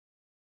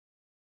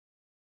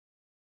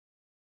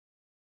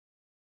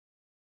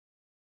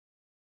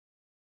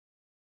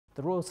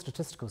The Royal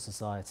Statistical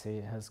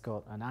Society has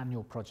got an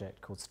annual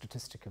project called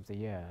Statistic of the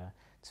Year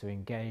to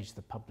engage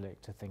the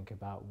public to think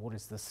about what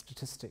is the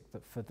statistic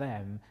that for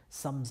them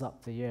sums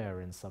up the year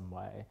in some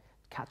way,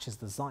 catches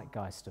the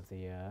zeitgeist of the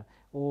year,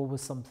 or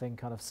was something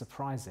kind of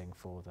surprising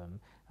for them.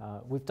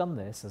 We've done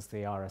this as the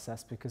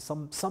RSS because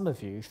some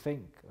of you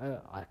think,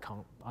 I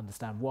can't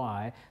understand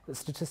why, that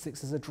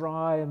statistics is a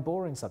dry and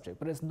boring subject,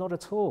 but it's not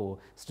at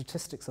all.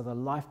 Statistics are the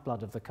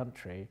lifeblood of the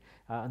country,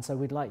 and so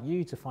we'd like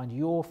you to find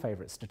your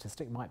favourite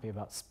statistic. It might be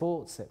about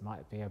sports, it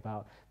might be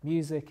about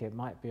music, it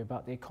might be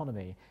about the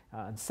economy,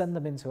 and send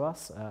them in to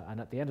us, and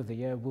at the end of the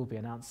year we'll be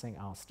announcing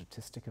our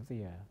Statistic of the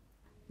Year.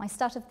 My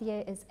stat of the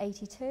year is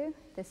 82.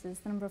 This is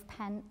the number of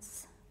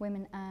pence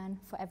women earn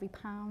for every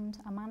pound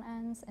a man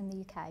earns in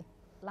the UK.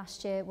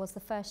 Last year was the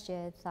first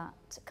year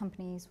that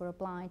companies were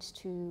obliged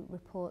to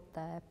report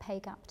their pay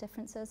gap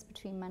differences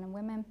between men and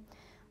women,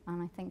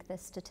 and I think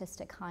this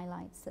statistic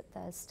highlights that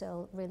there's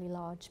still really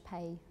large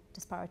pay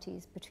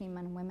disparities between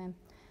men and women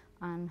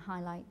and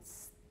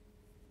highlights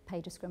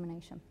pay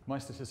discrimination. My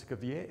statistic of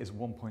the year is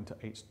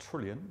 1.8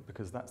 trillion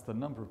because that's the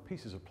number of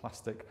pieces of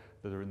plastic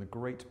that are in the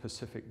Great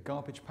Pacific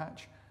Garbage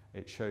Patch.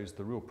 It shows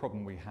the real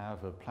problem we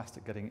have of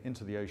plastic getting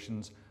into the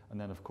oceans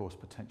and then of course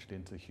potentially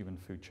into the human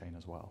food chain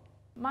as well.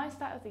 My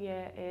stat of the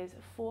year is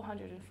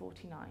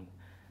 449.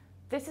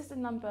 This is the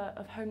number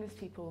of homeless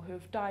people who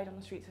have died on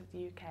the streets of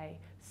the UK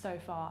so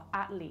far,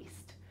 at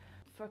least.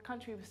 For a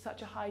country with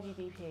such a high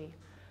GDP,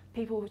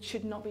 people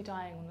should not be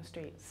dying on the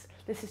streets.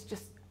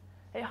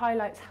 It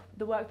highlights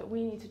the work that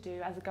we need to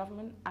do as a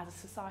government, as a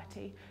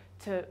society,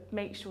 to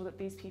make sure that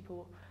these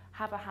people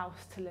have a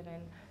house to live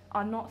in,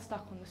 are not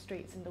stuck on the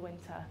streets in the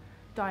winter,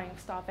 dying of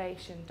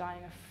starvation,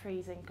 dying of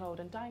freezing cold,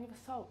 and dying of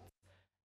assaults.